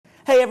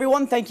Hey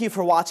everyone, thank you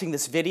for watching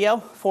this video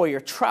for your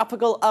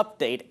tropical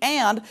update.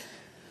 And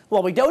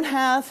while we don't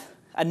have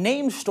a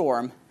named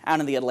storm out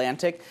in the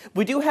Atlantic,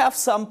 we do have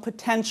some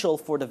potential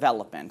for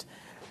development.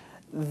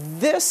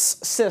 This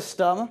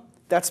system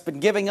that's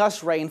been giving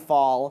us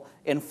rainfall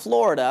in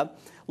Florida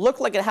looked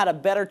like it had a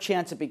better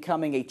chance of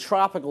becoming a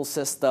tropical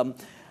system,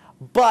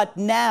 but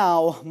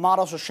now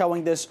models are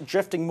showing this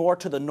drifting more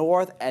to the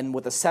north, and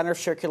with the center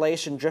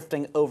circulation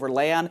drifting over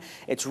land,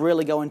 it's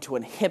really going to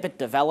inhibit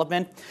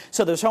development.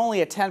 So there's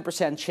only a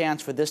 10%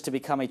 chance for this to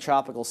become a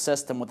tropical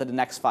system within the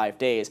next 5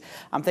 days.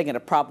 I'm thinking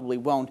it probably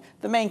won't.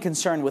 The main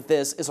concern with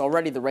this is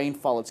already the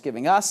rainfall it's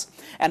giving us,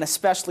 and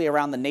especially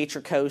around the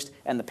Nature Coast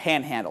and the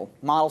Panhandle.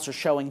 Models are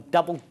showing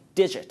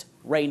double-digit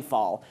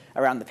rainfall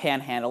around the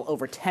Panhandle,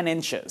 over 10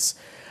 inches.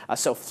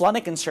 So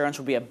flooding concerns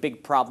would be a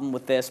big problem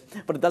with this,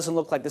 but it doesn't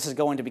look like this is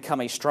going to become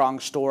a strong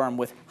storm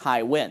with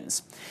high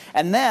winds.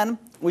 And then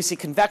we see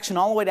convection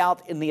all the way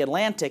out in the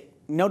Atlantic.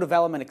 No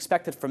development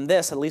expected from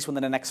this, at least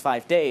within the next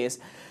 5 days.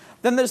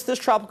 Then there's this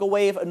tropical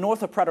wave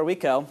north of Puerto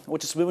Rico,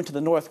 which is moving to the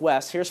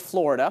northwest. Here's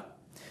Florida.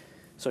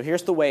 So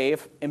here's the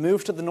wave. It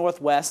moves to the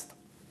northwest.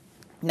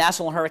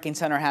 National Hurricane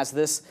Center has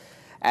this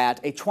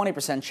at a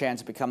 20% chance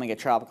of becoming a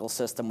tropical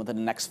system within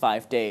the next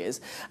 5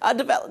 days.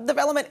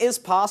 Development is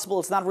possible.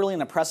 It's not really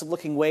an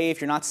impressive-looking wave.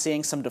 You're not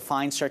seeing some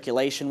defined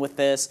circulation with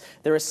this.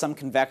 There is some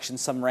convection,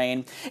 some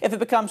rain. If it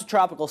becomes a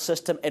tropical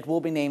system, it will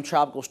be named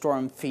Tropical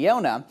Storm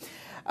Fiona.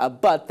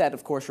 But that,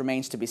 of course,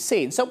 remains to be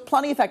seen. So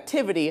plenty of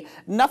activity,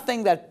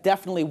 nothing that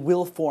definitely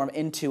will form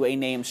into a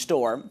named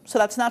storm. So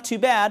that's not too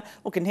bad.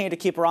 We'll continue to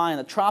keep our eye on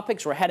the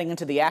tropics. We're heading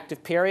into the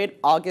active period.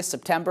 August,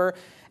 September,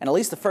 and at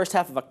least the first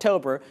half of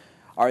October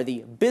are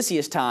the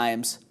busiest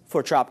times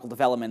for tropical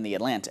development in the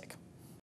Atlantic.